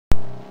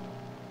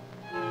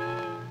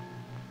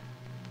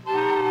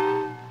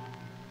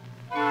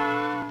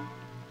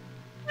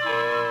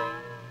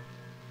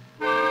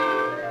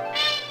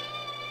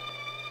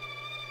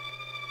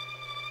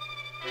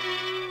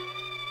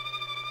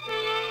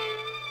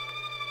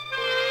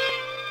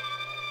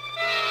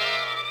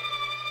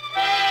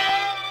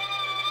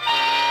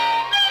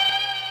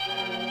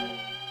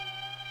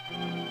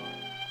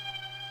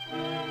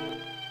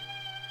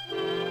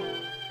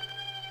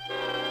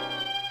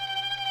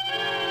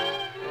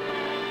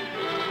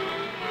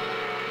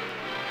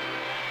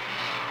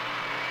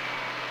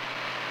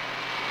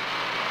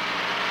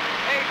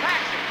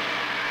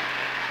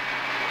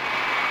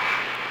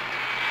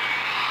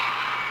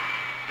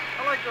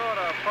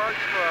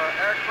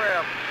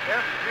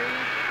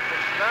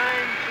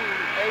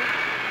928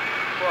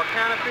 for a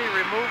canopy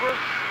remover.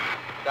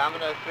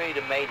 Domino 3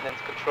 to maintenance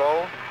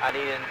control. I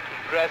need an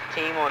egress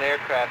team on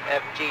aircraft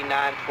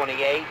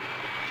FG-928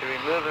 to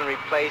remove and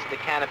replace the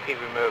canopy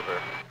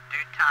remover.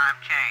 Due time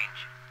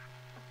change.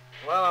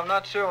 Well, I'm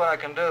not sure what I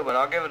can do, but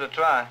I'll give it a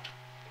try.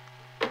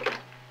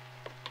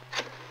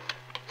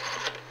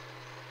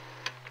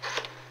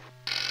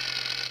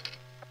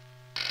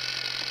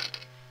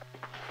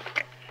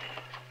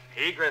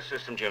 Egress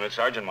systems unit,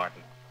 Sergeant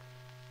Martin.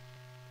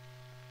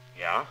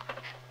 Yeah?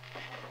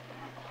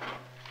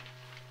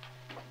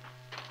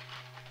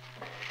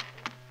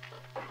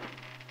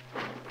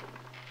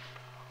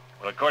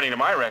 Well, according to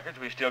my records,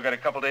 we've still got a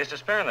couple days to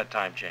spare in that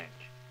time change.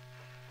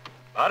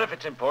 But if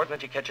it's important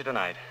that you catch it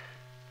tonight.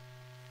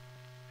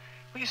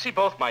 Well, you see,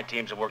 both my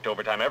teams have worked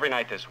overtime every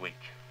night this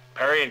week.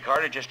 Perry and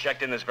Carter just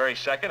checked in this very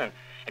second, and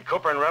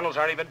Cooper and Reynolds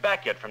aren't even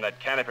back yet from that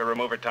canopy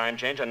remover time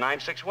change on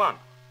 961.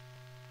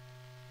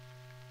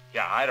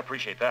 Yeah, I'd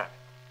appreciate that.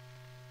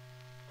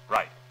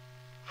 Right.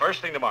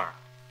 First thing tomorrow.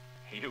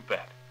 You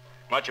bet.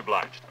 Much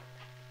obliged.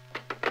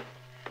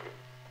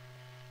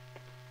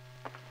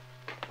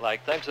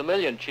 Like, thanks a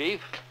million,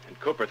 Chief. And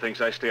Cooper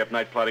thinks I stay up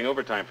night plotting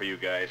overtime for you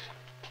guys.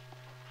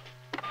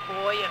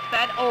 Boy, if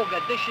that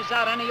ogre dishes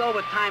out any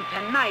overtime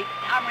tonight,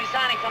 I'm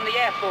resigning from the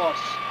Air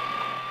Force.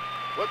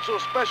 What's so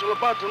special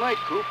about tonight,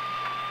 Coop?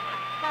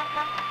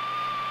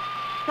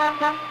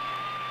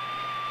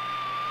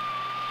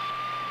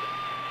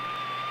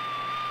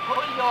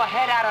 Pull your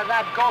head out of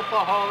that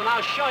gopher hole, and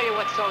I'll show you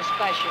what's so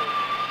special.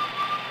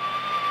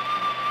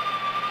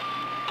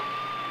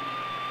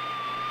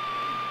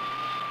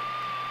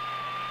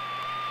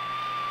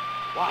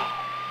 Wow.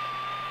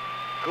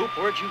 Coop,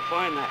 where'd you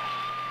find that?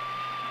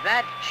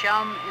 That,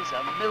 chum, is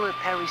a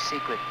military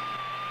secret.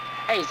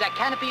 Hey, is that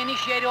canopy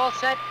initiator all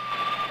set?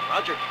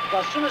 Roger.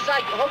 Well, as soon as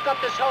I hook up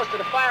this hose to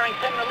the firing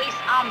pin release,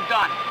 I'm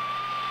done.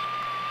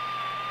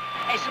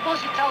 Hey,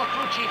 suppose you tell the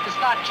crew chief to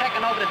start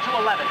checking over the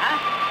 211, huh?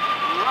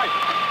 All right.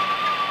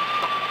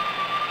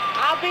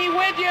 I'll be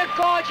with you,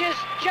 gorgeous,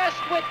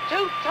 just with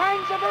 2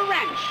 turns of a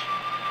wrench.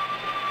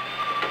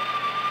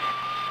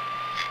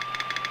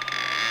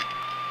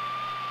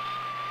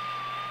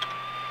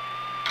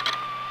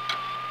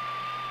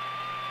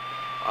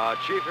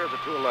 Chief, here's a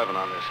 211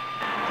 on this.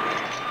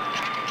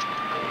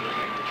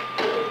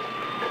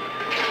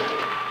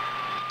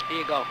 Here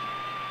you go.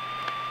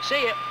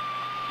 See ya.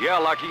 Yeah,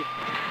 Lucky.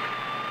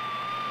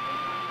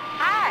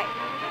 Hi.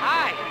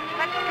 Hi.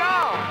 Let's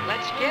go.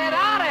 Let's get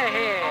out of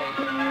here.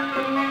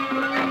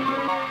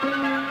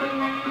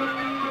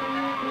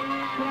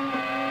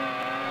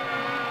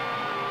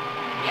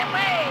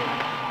 Yippee!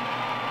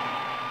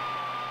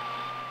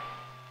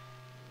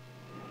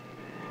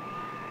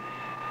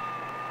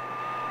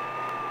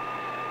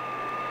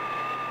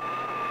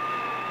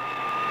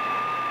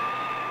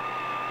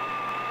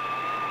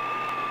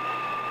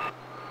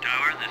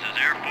 Tower, this is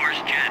Air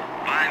Force Jet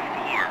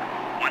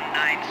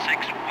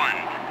 541961.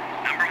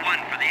 Number 1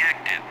 for the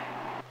active.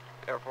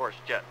 Air Force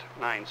Jet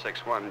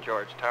 961,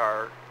 George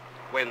Tower.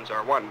 Winds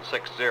are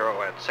 160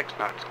 at 6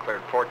 knots,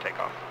 cleared for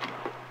takeoff.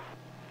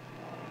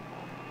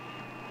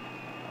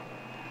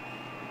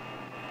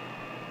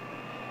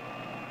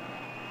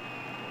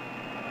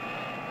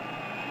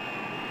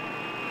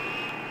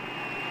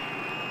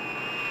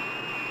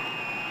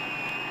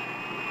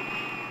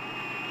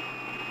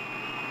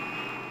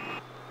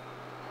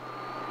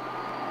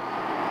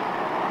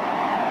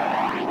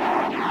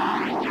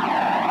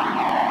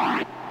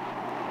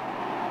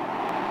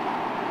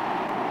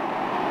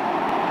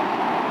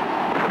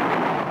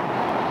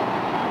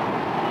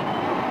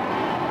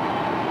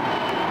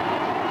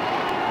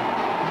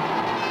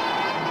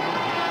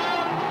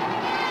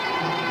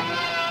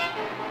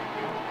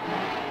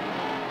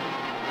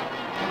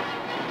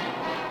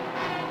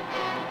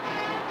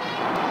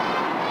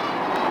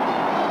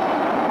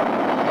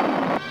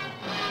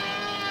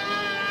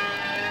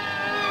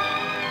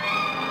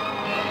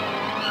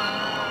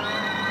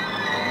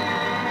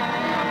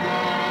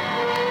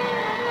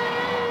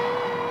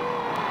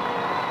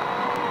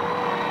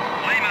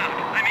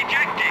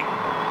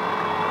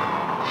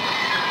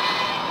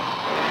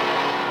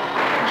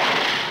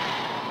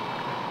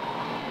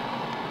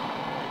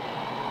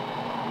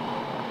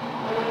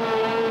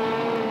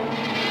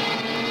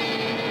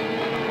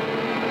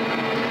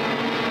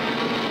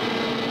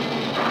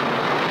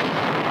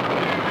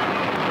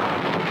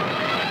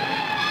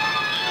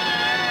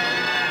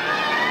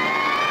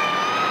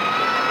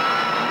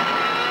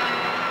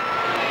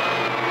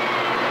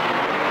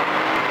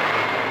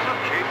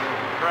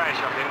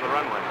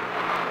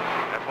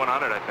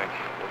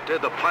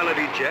 Did the pilot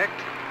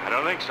eject? I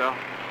don't think so.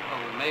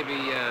 Oh, maybe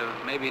he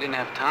didn't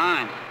have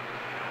time.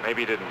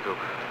 Maybe he didn't,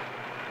 Cooper.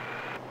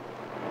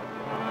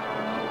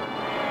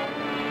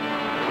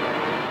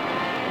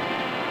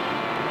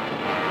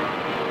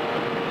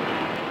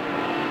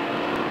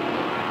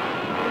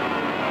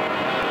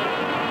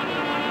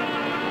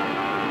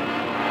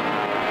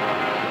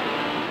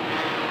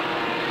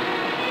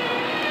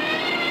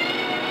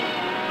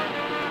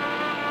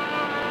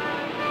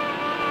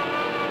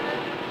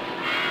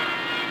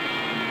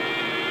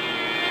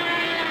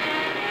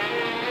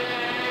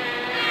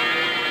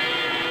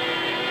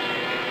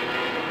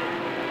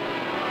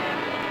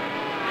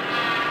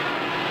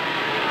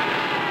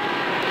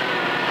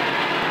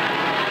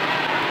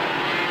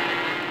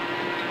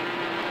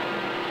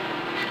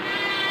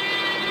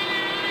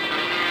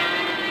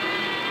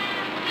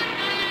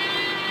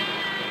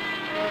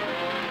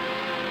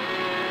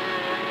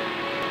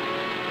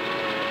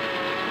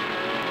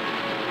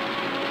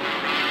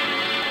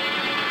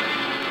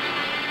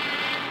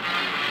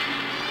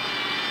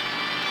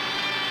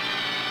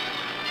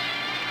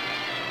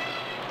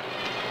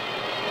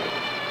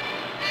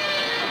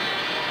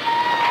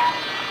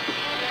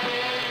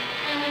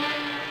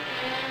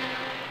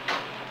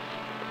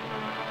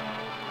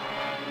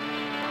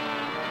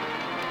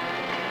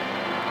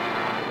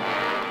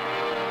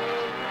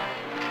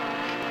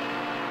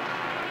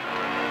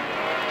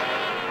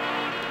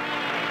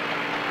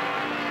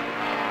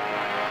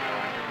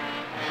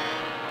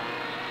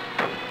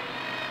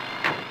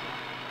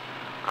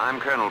 I'm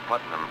Colonel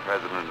Putnam,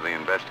 president of the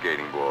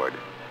investigating board.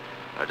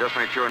 Just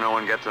make sure no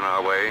one gets in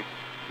our way.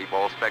 Keep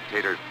all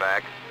spectators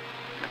back.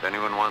 If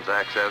anyone wants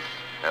access,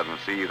 have them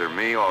see either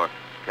me or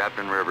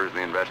Captain Rivers,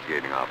 the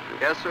investigating officer.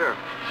 Yes, sir.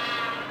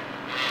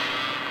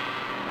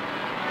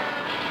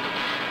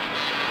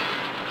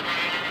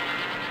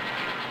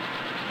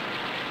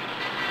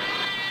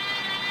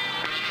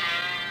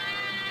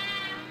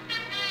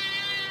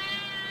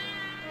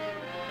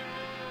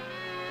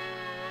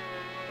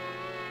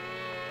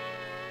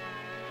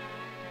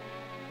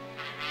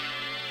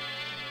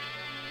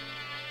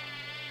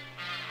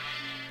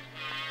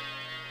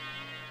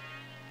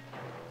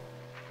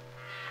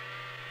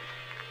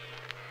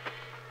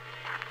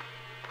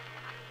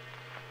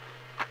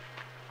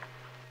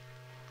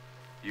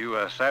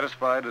 You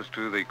satisfied as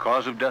to the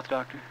cause of death,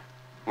 Doctor?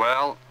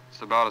 Well,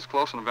 it's about as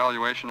close an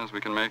evaluation as we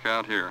can make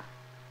out here.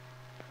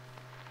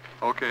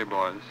 Okay,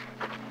 boys.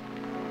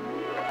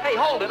 Hey,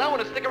 hold it. I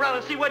want to stick around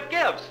and see what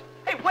gives.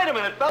 Hey, wait a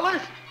minute,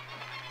 fellas.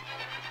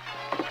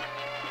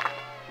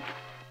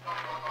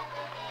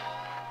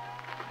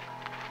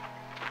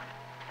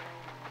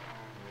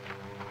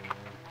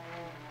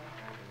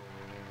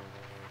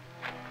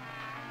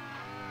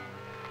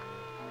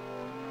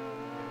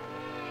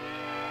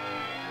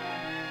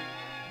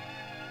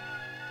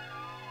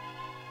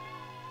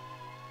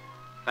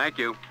 Thank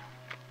you.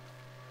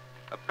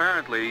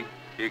 Apparently,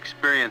 he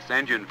experienced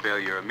engine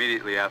failure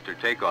immediately after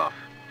takeoff.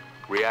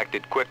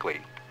 Reacted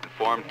quickly,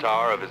 informed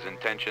Tower of his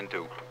intention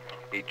to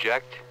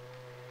eject,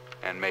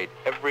 and made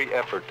every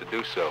effort to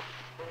do so.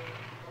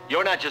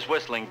 You're not just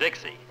whistling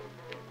Dixie.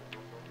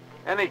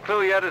 Any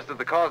clue yet as to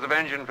the cause of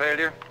engine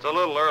failure? It's a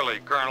little early,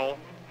 Colonel,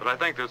 but I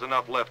think there's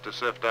enough left to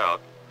sift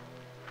out.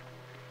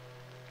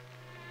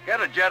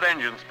 Get a jet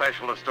engine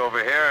specialist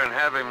over here and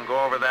have him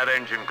go over that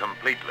engine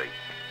completely.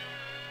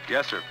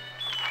 Yes, sir.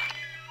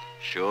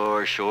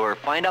 Sure.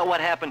 Find out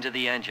what happened to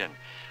the engine.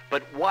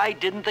 But why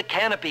didn't the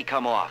canopy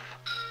come off?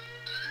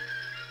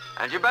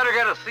 And you better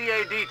get a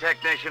CAD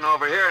technician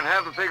over here and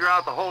have him figure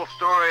out the whole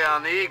story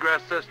on the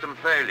egress system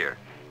failure.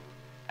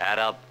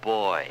 Atta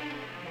boy.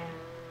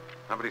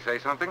 Somebody say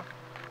something?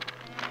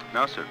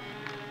 No, sir.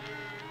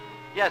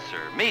 Yes,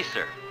 sir. Me,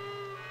 sir.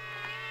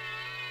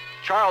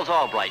 Charles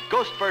Albright,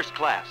 Ghost First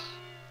Class.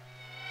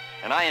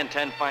 And I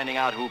intend finding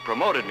out who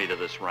promoted me to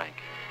this rank.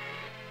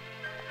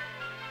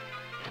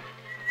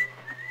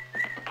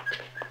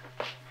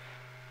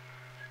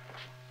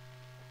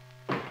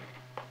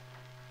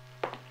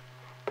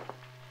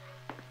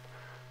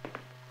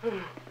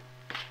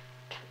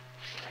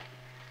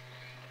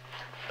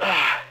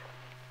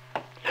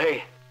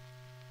 Hey.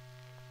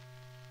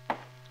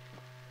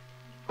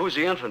 Who's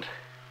the infant?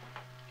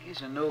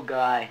 He's a new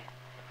guy.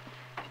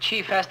 The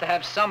chief has to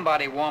have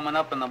somebody warming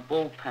up in the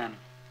bullpen.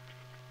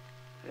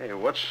 Hey,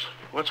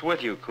 what's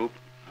with you, Coop?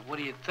 What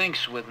do you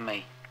think's with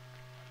me?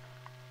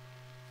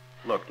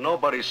 Look,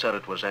 nobody said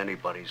it was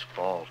anybody's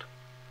fault.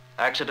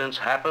 Accidents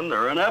happen,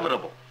 they're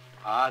inevitable.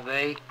 Are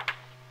they?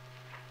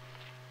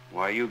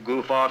 Why, you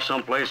goof off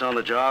someplace on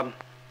the job?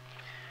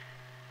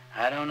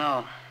 I don't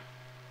know.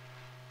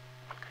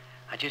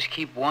 I just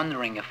keep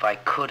wondering if I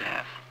could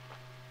have.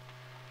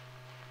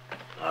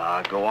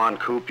 Go on,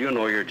 Coop. You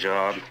know your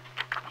job.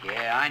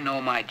 Yeah, I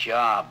know my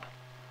job.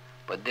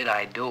 But did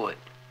I do it?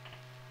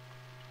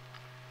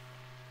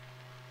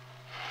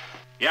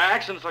 Yeah,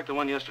 accidents like the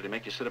one yesterday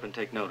make you sit up and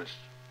take notice.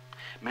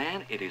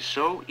 Man, it is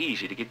so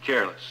easy to get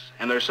careless,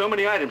 and there's so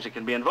many items that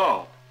can be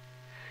involved.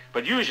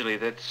 But usually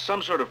that's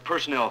some sort of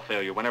personnel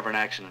failure whenever an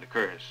accident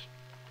occurs.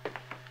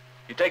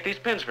 You take these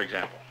pins, for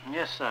example.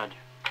 Yes, Sergeant.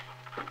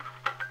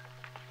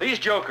 These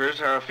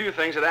jokers are a few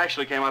things that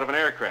actually came out of an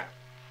aircraft.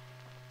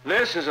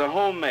 This is a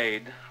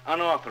homemade,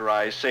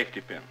 unauthorized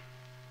safety pin.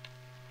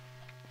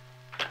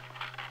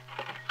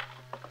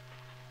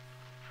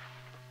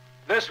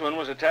 This one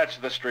was attached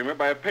to the streamer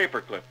by a paper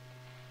clip.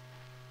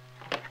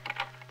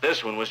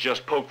 This one was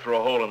just poked through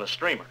a hole in the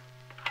streamer.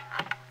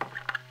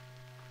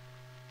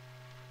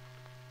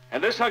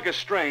 And this hunk of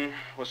string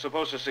was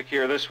supposed to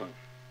secure this one.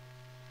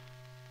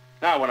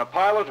 Now, when a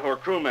pilot or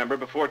crew member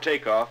before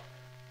takeoff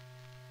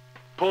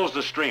pulls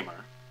the streamer,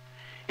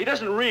 he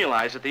doesn't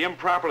realize that the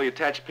improperly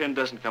attached pin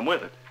doesn't come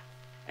with it.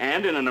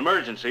 And in an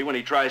emergency, when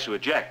he tries to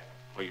eject,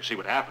 well, you see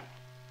what happened.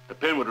 The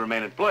pin would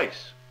remain in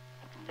place.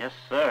 Yes,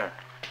 sir.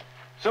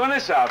 So in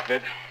this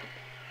outfit,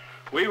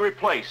 we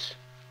replace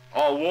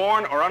all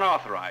worn or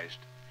unauthorized,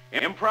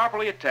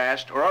 improperly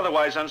attached or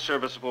otherwise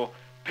unserviceable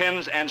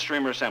pins and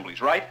streamer assemblies,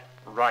 right?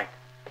 Right.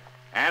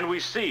 And we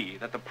see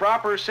that the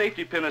proper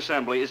safety pin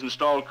assembly is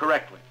installed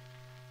correctly.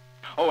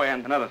 Oh,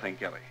 and another thing,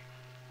 Kelly.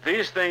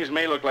 These things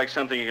may look like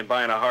something you can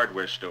buy in a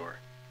hardware store,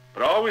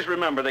 but always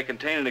remember they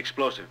contain an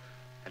explosive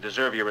and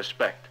deserve your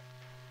respect.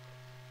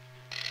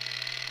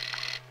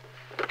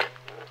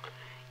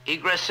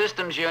 Egress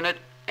Systems Unit,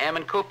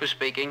 Ammon Cooper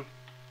speaking.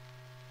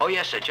 Oh,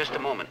 yes, sir, just a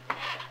moment.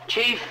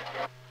 Chief!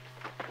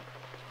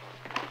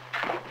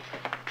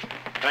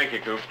 Thank you,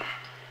 Coop.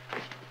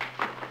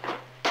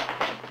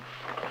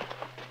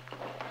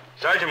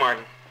 Sergeant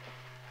Martin.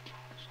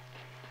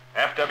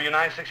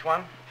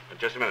 FW-961?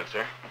 Just a minute,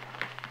 sir.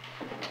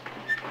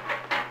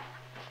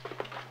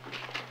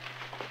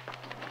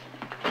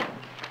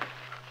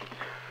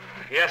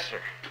 Yes, sir.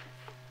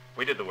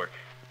 We did the work.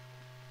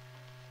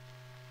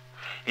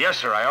 Yes,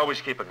 sir. I always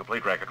keep a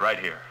complete record right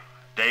here.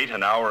 Date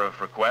and hour of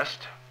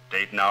request,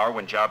 date and hour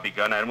when job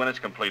begun and when it's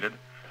completed,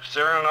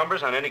 serial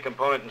numbers on any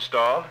component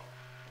installed,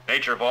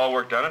 nature of all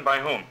work done, and by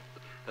whom.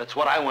 That's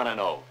what I want to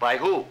know. By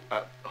who?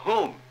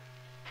 Whom?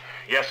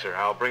 Yes, sir.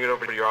 I'll bring it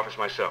over to your office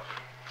myself.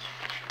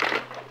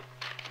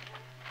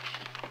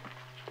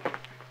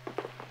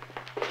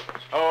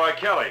 Oh,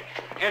 Kelly,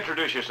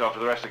 introduce yourself to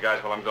the rest of the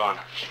guys while I'm gone.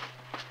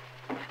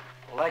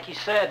 Well, like he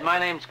said, my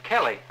name's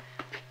Kelly.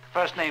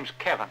 First name's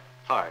Kevin.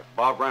 Hi,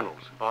 Bob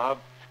Reynolds. Bob.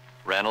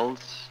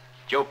 Reynolds.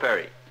 Joe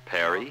Perry.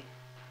 Perry.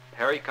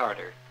 Harry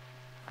Carter.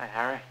 Hi,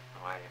 Harry.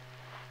 How are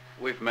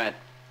you? We've met.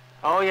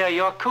 Oh, yeah,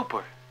 you're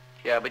Cooper.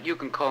 Yeah, but you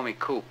can call me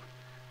Coop.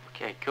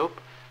 Okay, Coop.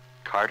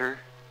 Carter.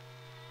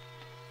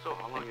 So,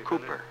 how long And you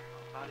Cooper.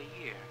 About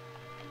a year.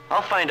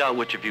 I'll find out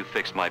which of you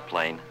fixed my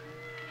plane.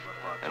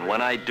 And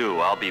when I do,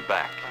 I'll be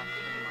back.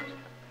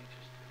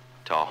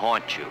 To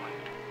haunt you.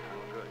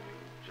 Good.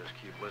 You just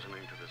keep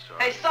listening to the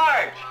sergeant. Hey,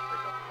 Sarge!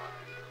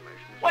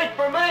 Wait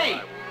for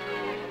me!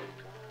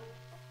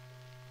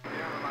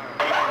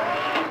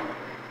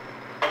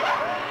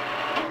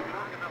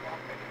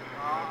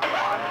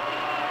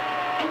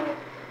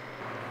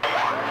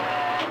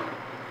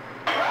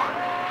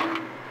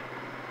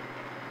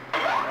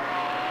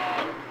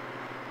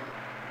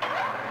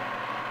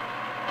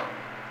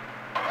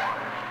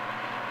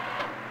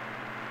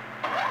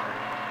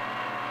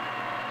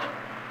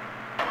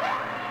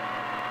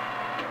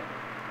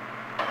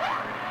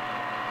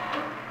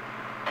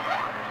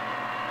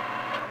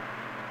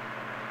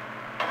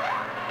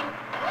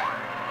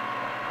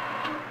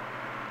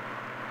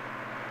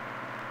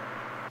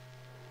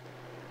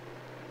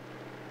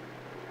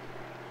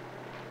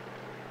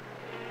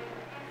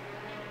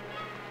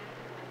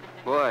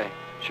 Boy,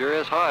 sure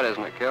is hot,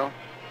 isn't it, Kel?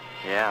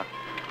 Yeah.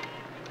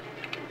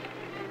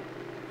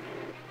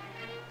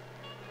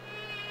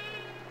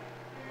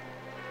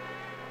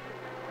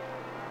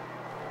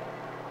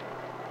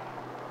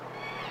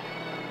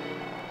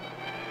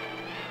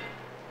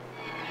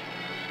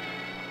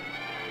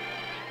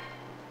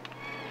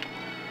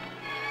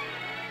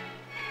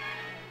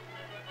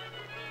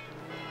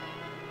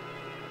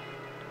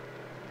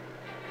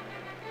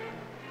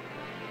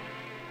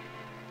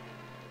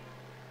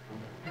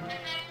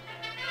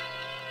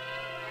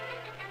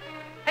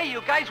 Hey,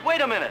 you guys,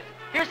 wait a minute.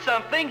 Here's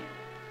something.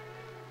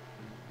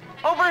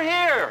 Over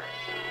here.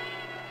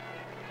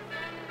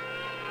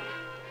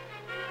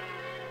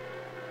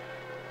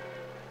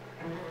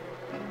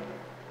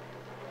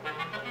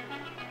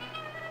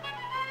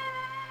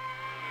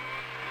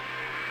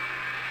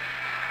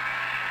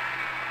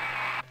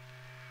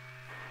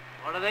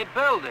 What are they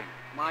building?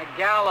 My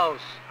gallows.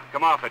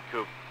 Come off it,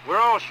 Coop. We're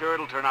all sure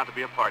it'll turn out to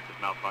be a part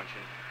that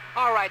malfunctioned.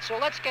 All right, so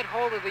let's get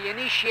hold of the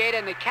initiator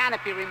and the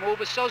canopy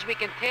remover so as we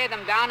can tear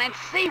them down and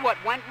see what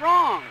went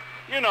wrong.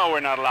 You know we're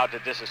not allowed to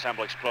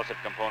disassemble explosive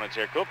components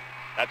here, Coop.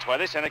 That's why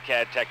they sent a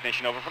CAD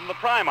technician over from the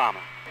Prime Armor.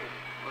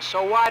 Well,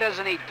 so why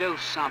doesn't he do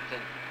something?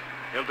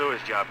 He'll do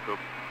his job, Coop.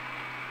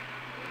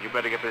 You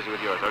better get busy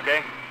with yours, okay?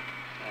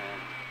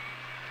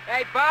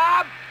 Hey,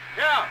 Bob!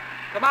 Yeah.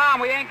 Come on,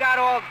 we ain't got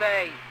all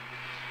day.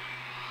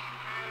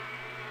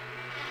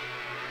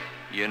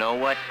 You know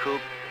what,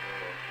 Coop?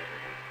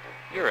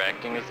 You're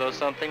acting as though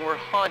something were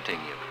haunting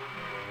you.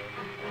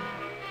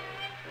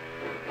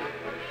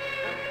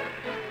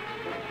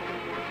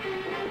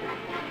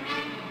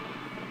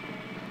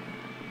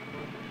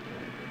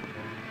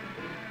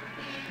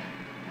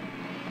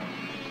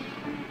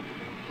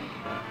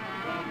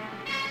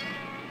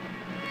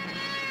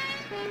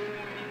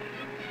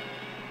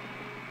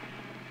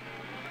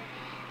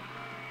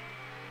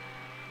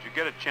 Did you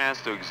get a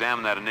chance to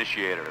examine that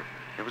initiator?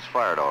 It was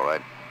fired all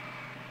right.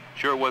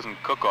 Sure it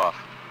wasn't cook-off.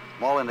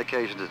 Small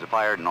indications it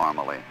fired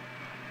normally.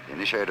 The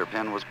initiator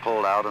pin was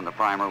pulled out and the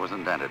primer was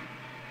indented.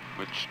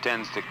 Which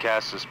tends to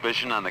cast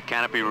suspicion on the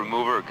canopy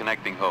remover or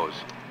connecting hose.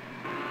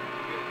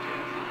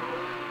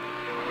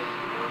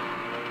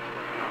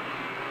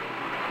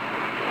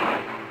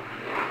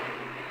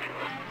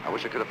 I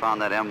wish I could have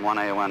found that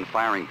M1A1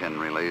 firing pin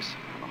release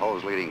and the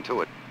hose leading to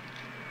it.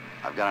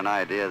 I've got an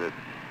idea that...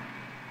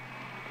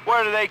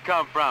 Where do they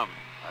come from?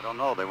 I don't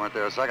know. They weren't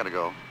there a second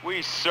ago.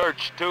 We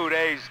searched 2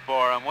 days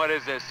for them. What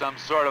is this, some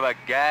sort of a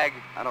gag?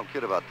 I don't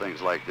kid about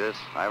things like this.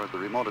 I haven't the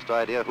remotest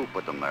idea who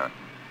put them there.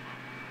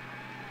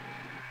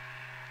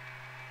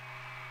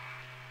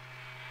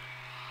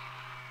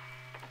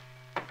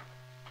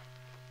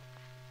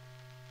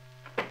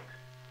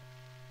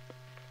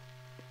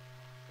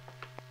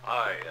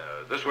 Hi,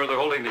 this where they're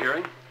holding the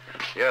hearing?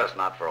 Yes,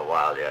 not for a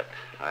while yet.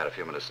 I had a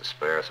few minutes to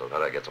spare, so I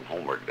thought I'd get some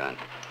homework done.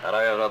 And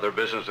I had other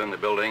business in the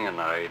building,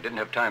 and I didn't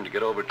have time to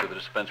get over to the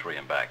dispensary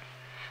and back.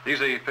 These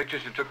are the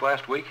pictures you took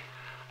last week?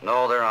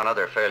 No, they're on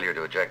other failure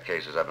to eject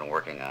cases I've been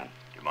working on.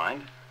 Do you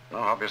mind?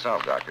 No, help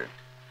yourself, Doctor.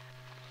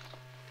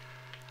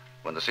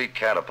 When the seat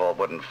catapult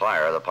wouldn't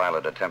fire, the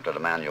pilot attempted a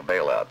manual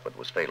bailout, but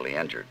was fatally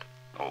injured.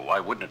 Oh, why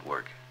wouldn't it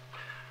work?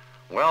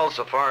 Well,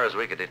 so far as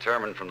we could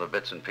determine from the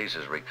bits and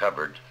pieces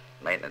recovered,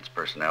 maintenance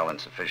personnel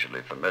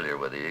insufficiently familiar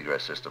with the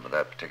egress system of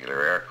that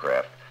particular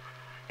aircraft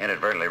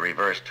inadvertently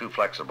reversed 2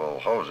 flexible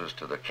hoses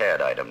to the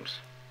CAD items.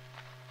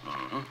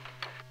 Mm-hmm.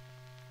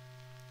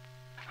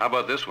 How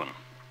about this one?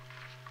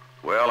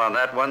 Well, on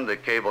that one, the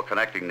cable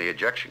connecting the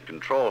ejection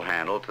control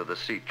handle to the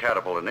seat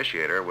catapult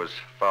initiator was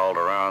fouled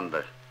around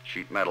the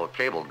sheet metal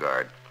cable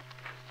guard.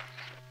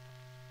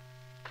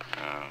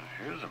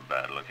 Here's a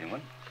bad-looking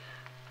one.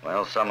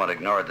 Well, someone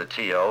ignored the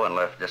TO and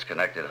left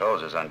disconnected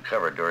hoses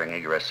uncovered during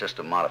egress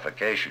system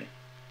modification.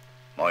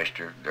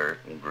 Moisture, dirt,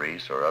 and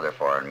grease, or other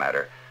foreign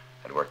matter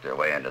had worked their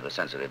way into the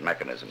sensitive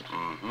mechanisms.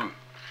 Mm-hmm.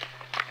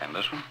 And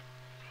this one?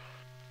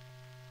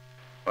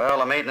 Well,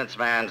 the maintenance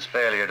man's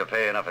failure to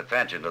pay enough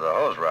attention to the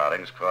hose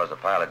routings caused the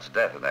pilot's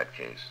death in that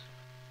case.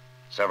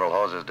 Several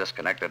hoses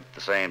disconnected at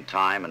the same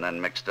time and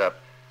then mixed up,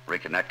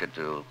 reconnected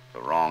to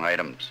the wrong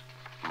items.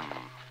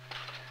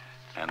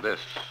 And this?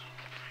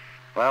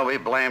 Well, we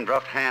blamed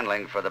rough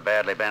handling for the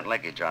badly bent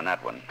linkage on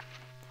that one.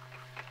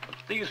 But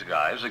these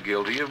guys are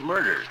guilty of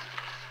murder.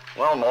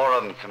 Well, more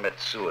of them commit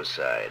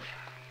suicide.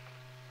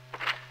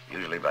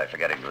 Usually by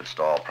forgetting to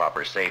install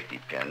proper safety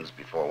pins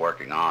before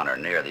working on or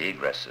near the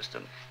egress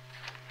system.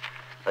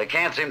 They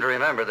can't seem to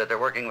remember that they're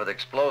working with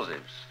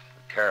explosives.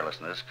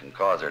 Carelessness can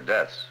cause their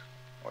deaths,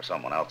 or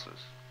someone else's.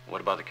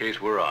 What about the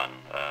case we're on?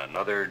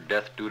 Another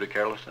death due to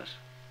carelessness?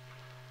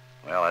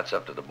 Well, that's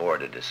up to the board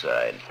to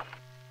decide.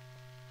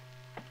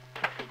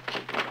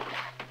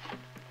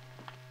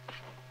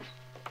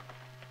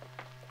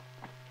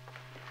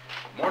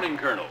 Morning,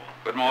 Colonel.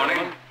 Good morning.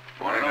 Gentlemen.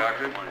 Morning,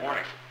 Doctor.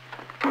 Morning.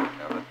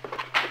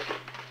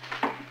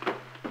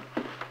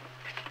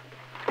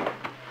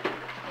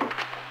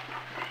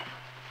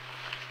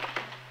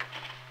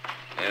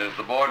 Is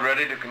the board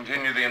ready to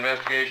continue the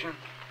investigation?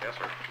 Yes,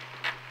 sir.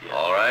 Yes.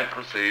 All right,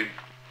 proceed.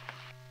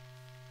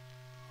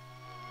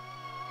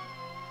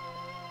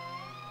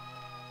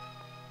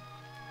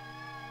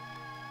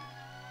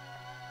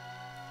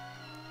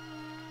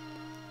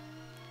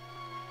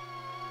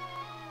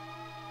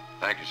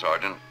 Thank you,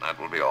 Sergeant. That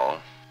will be all.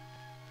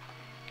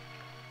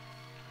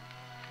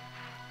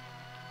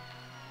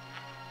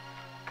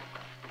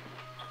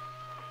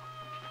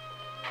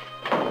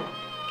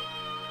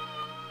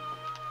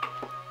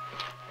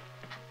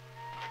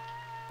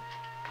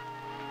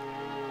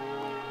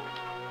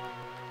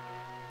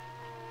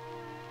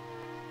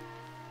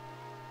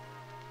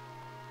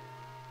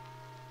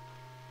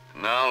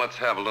 Now let's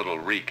have a little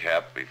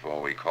recap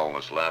before we call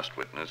this last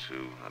witness,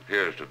 who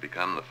appears to have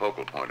become the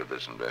focal point of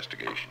this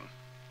investigation.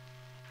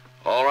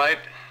 All right,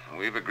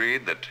 we've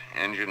agreed that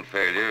engine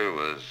failure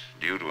was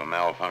due to a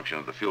malfunction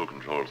of the fuel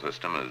control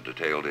system as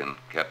detailed in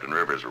Captain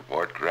Rivers'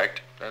 report,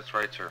 correct? That's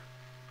right, sir.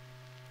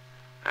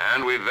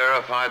 And we've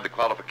verified the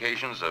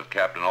qualifications of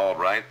Captain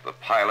Albright, the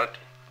pilot,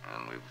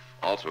 and we've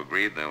also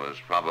agreed there was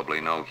probably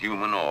no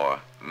human or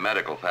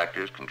medical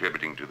factors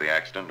contributing to the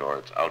accident or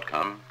its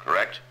outcome,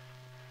 correct?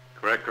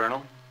 Correct,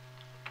 Colonel.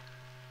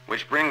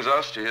 Which brings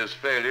us to his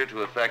failure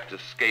to effect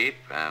escape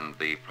and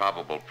the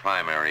probable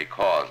primary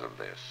cause of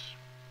this.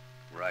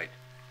 Right.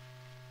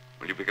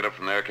 Will you pick it up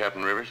from there,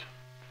 Captain Rivers?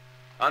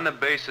 On the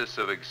basis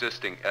of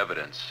existing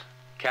evidence,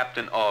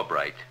 Captain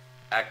Albright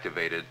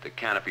activated the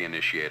canopy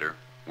initiator,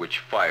 which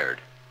fired.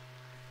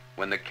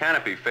 When the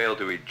canopy failed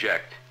to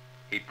eject,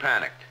 he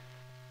panicked.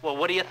 Well,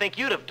 what do you think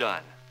you'd have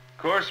done?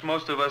 Of course,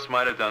 most of us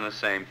might have done the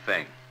same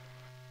thing.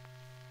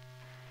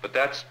 But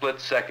that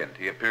split second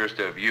he appears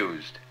to have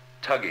used,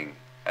 tugging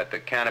at the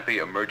canopy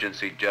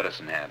emergency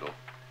jettison handle,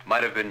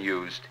 might have been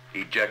used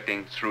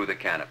ejecting through the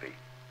canopy.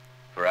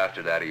 For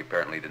after that, he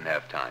apparently didn't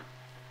have time.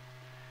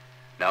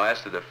 Now,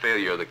 as to the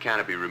failure of the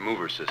canopy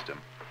remover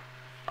system,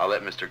 I'll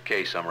let Mr.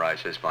 K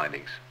summarize his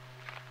findings.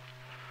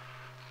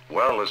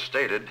 Well, as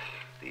stated,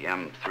 the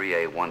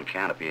M3A1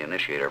 canopy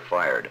initiator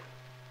fired.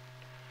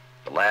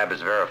 The lab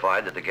has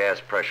verified that the gas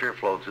pressure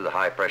flowed through the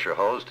high-pressure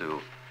hose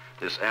to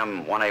this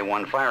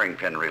M1A1 firing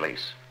pin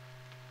release.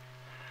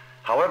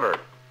 However,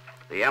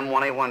 the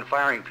M1A1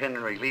 firing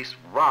pin release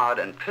rod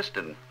and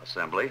piston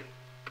assembly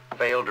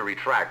failed to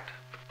retract,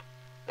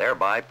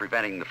 thereby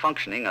preventing the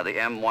functioning of the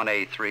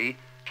M1A3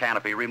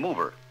 canopy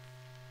remover,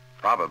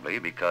 probably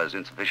because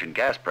insufficient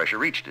gas pressure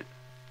reached it.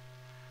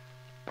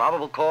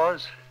 Probable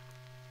cause?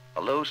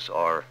 A loose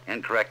or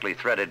incorrectly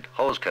threaded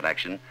hose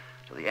connection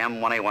to the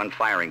M1A1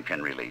 firing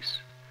pin release,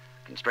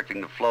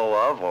 constricting the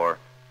flow of or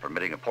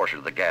permitting a portion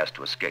of the gas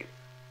to escape.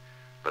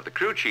 But the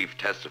crew chief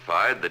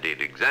testified that he'd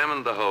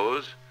examined the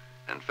hose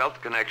and felt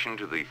the connection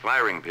to the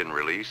firing pin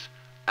release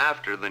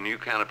after the new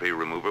canopy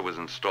remover was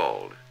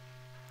installed.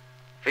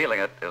 Feeling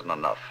it isn't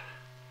enough.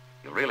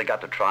 You really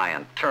got to try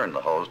and turn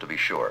the hose to be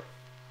sure.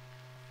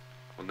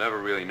 We'll never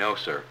really know,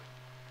 sir.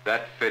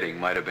 That fitting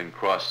might have been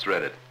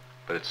cross-threaded,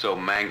 but it's so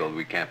mangled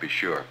we can't be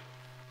sure.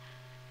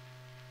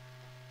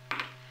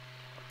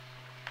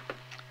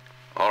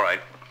 All right,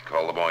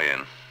 call the boy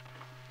in.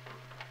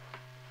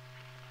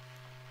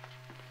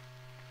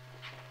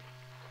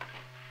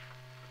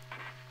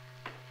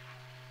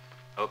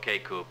 Okay,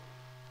 Coop.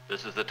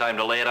 This is the time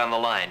to lay it on the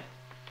line.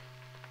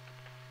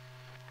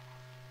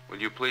 Will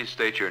you please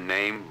state your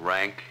name,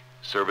 rank,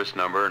 service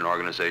number, and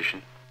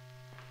organization?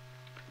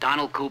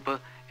 Donald Cooper,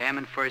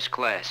 Airman First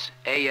Class,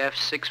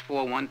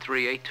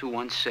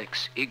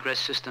 AF-64138216, Egress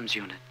Systems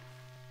Unit.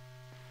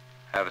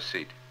 Have a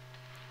seat.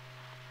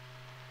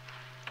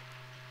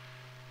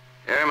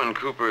 Airman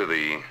Cooper,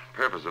 the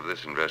purpose of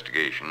this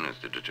investigation is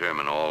to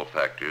determine all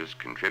factors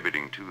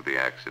contributing to the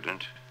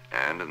accident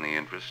and, in the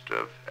interest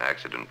of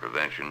accident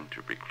prevention,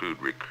 to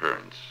preclude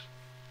recurrence.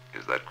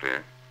 Is that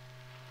clear?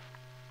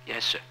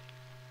 Yes, sir.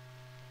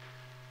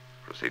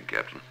 Proceed,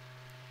 Captain.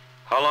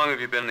 How long have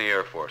you been in the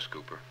Air Force,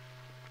 Cooper?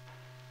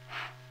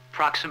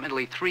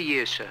 Approximately 3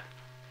 years, sir.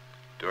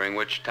 During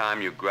which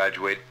time you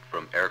graduate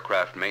from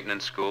Aircraft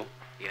Maintenance School?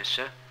 Yes,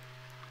 sir.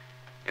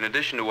 In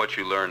addition to what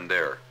you learned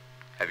there,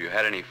 have you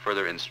had any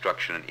further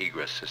instruction in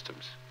egress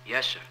systems?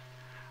 Yes, sir.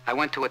 I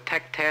went to a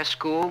tech task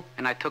school,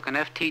 and I took an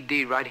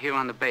FTD right here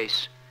on the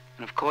base.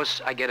 And of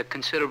course, I get a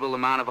considerable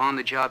amount of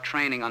on-the-job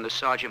training under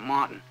Sergeant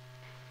Martin.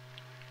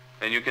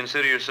 And you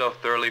consider yourself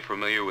thoroughly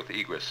familiar with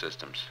egress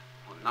systems?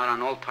 Well, not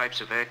on all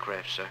types of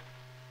aircraft, sir.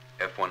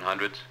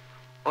 F-100s?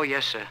 Oh,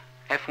 yes, sir.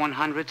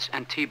 F-100s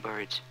and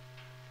T-birds.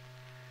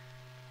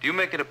 Do you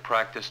make it a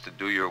practice to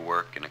do your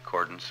work in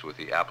accordance with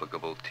the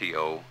applicable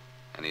TO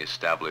and the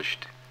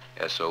established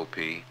SOP?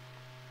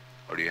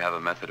 Or do you have a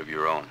method of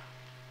your own?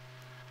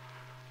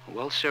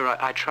 Well, sir,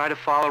 I try to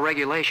follow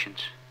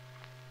regulations.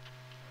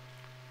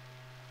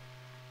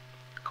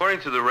 According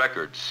to the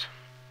records,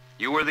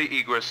 you were the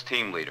egress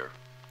team leader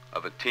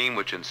of a team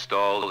which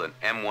installed an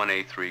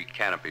M1A3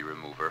 canopy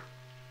remover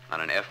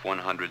on an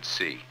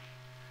F-100C,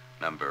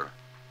 number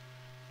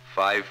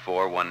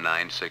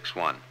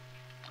 541961,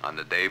 on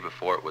the day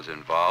before it was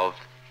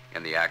involved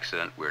in the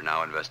accident we're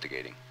now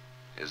investigating.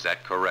 Is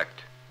that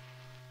correct?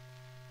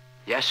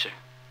 Yes, sir.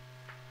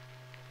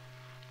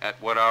 At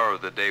what hour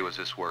of the day was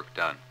this work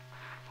done?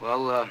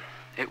 Well,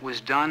 it was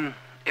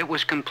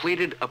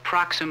completed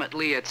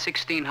approximately at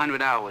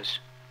 1600 hours.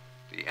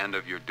 The end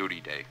of your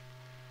duty day?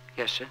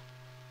 Yes, sir.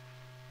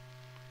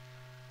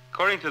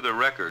 According to the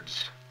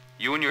records,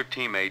 you and your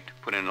teammate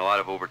put in a lot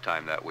of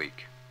overtime that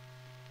week.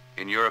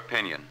 In your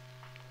opinion,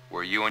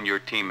 were you and your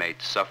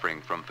teammate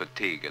suffering from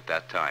fatigue at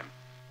that time?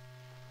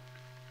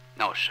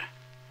 No, sir.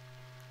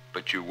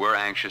 But you were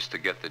anxious to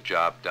get the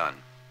job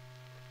done?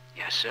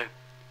 Yes, sir.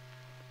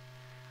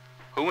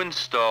 Who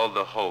installed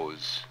the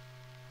hose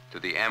to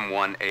the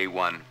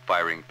M1A1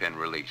 firing pin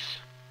release?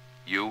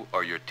 You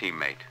or your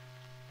teammate?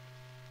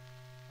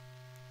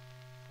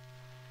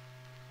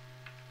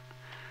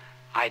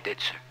 I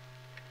did, sir.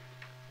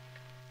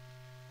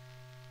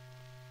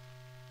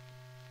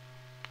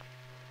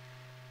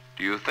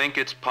 Do you think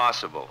it's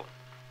possible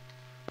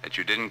that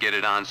you didn't get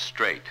it on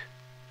straight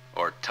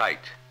or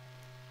tight,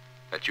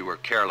 that you were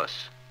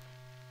careless?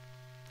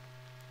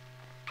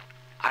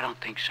 I don't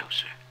think so,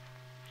 sir.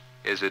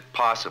 Is it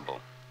possible?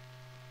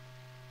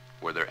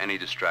 Were there any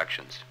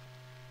distractions?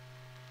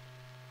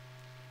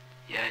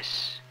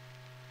 Yes.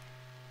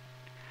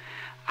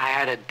 I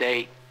had a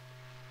date.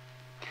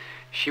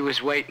 She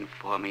was waiting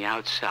for me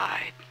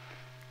outside.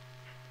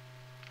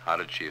 How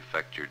did she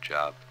affect your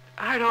job?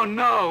 I don't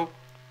know.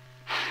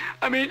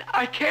 I mean,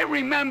 I can't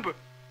remember.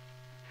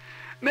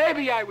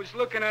 Maybe I was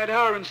looking at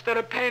her instead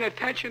of paying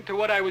attention to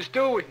what I was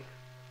doing.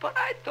 But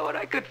I thought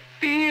I could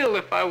feel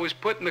if I was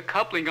putting the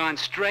coupling on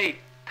straight,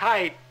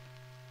 tight.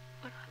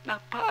 But I'm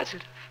not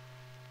positive.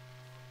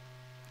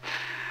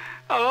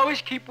 I'll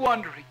always keep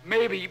wondering.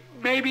 Maybe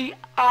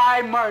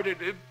I murdered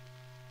him.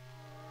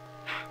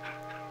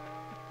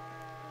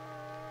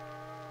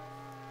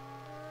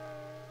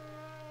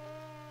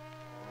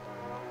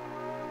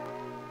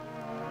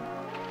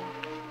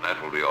 That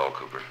will be all,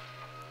 Cooper.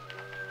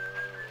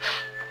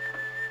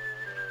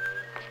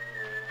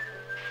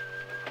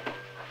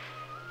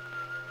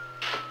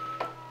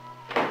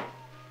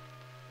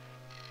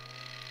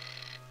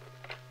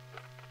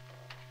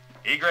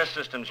 Egress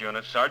Systems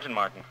Unit, Sergeant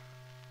Martin.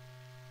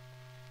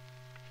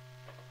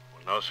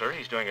 Well, no, sir.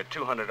 He's doing a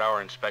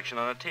 200-hour inspection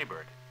on a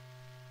T-bird.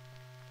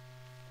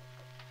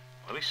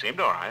 Well, he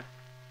seemed all right.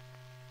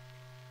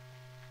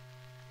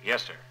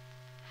 Yes, sir.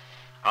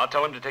 I'll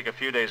tell him to take a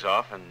few days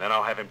off, and then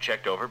I'll have him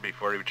checked over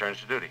before he returns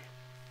to duty.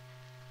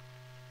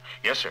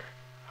 Yes, sir.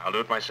 I'll do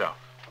it myself.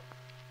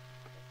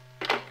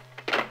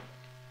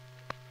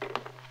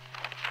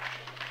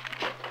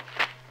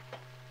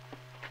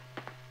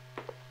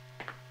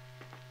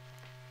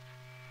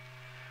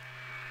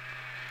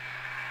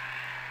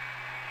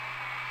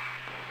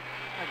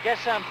 I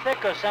guess I'm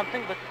thick or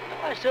something, but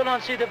I still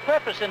don't see the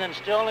purpose in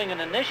installing an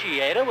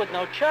initiator with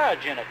no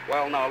charge in it.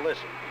 Well, now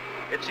listen.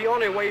 It's the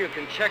only way you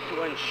can check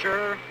to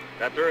ensure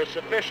that there is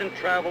sufficient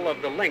travel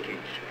of the linkage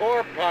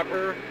for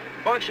proper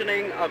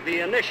functioning of the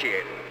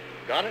initiator.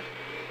 Got it?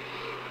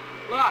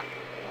 Look,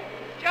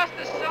 just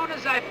as soon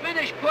as I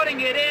finish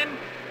putting it in,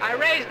 I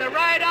raise the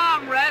right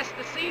armrest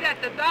to see that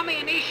the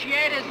dummy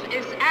initiator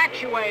is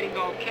actuating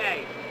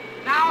okay.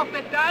 Now, if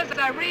it does,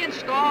 I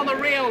reinstall the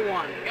real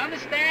one. You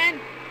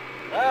understand?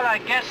 Well, I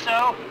guess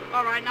so.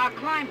 All right, now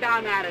climb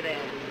down out of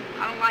there.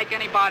 I don't like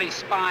anybody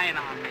spying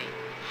on me.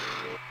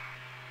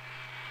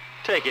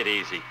 Take it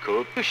easy,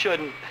 Coop. You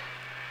shouldn't.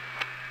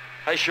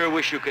 I sure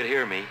wish you could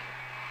hear me.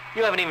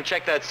 You haven't even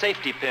checked that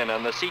safety pin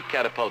on the seat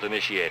catapult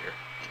initiator.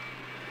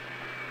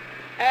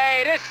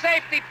 Hey, this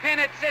safety pin,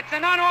 it's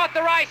an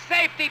unauthorized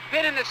safety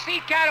pin in the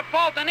seat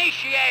catapult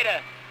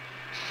initiator.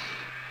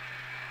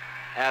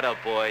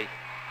 Attaboy.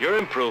 You're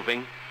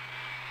improving.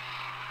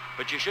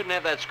 But you shouldn't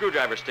have that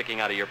screwdriver sticking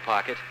out of your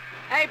pocket.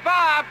 Hey,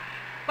 Bob,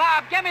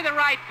 get me the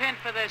right pin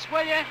for this,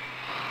 will you?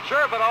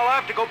 Sure, but I'll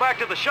have to go back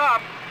to the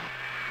shop.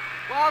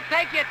 Well,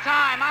 take your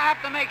time. I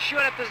have to make sure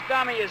that this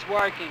dummy is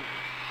working.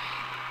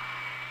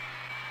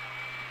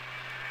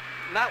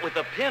 Not with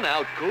the pin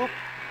out, Coop.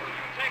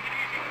 Take it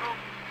easy,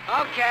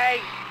 Coop. Okay.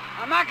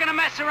 I'm not gonna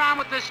mess around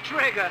with this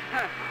trigger.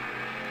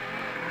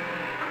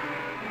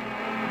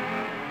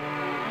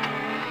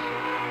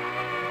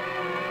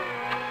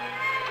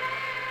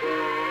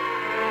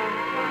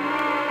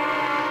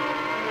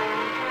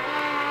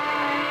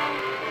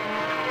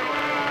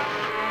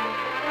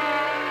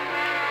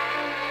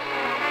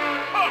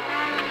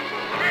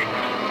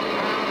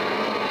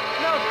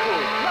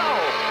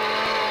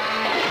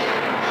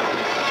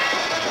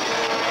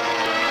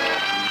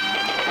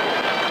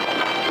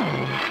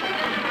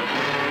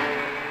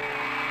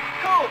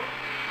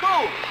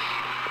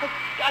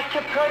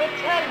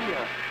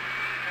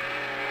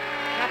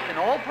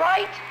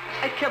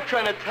 I kept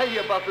trying to tell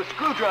you about the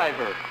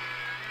screwdriver.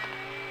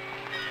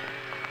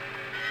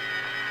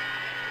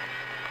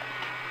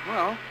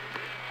 Well,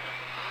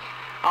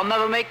 I'll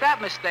never make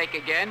that mistake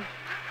again.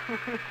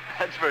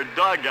 That's for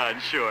doggone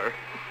sure.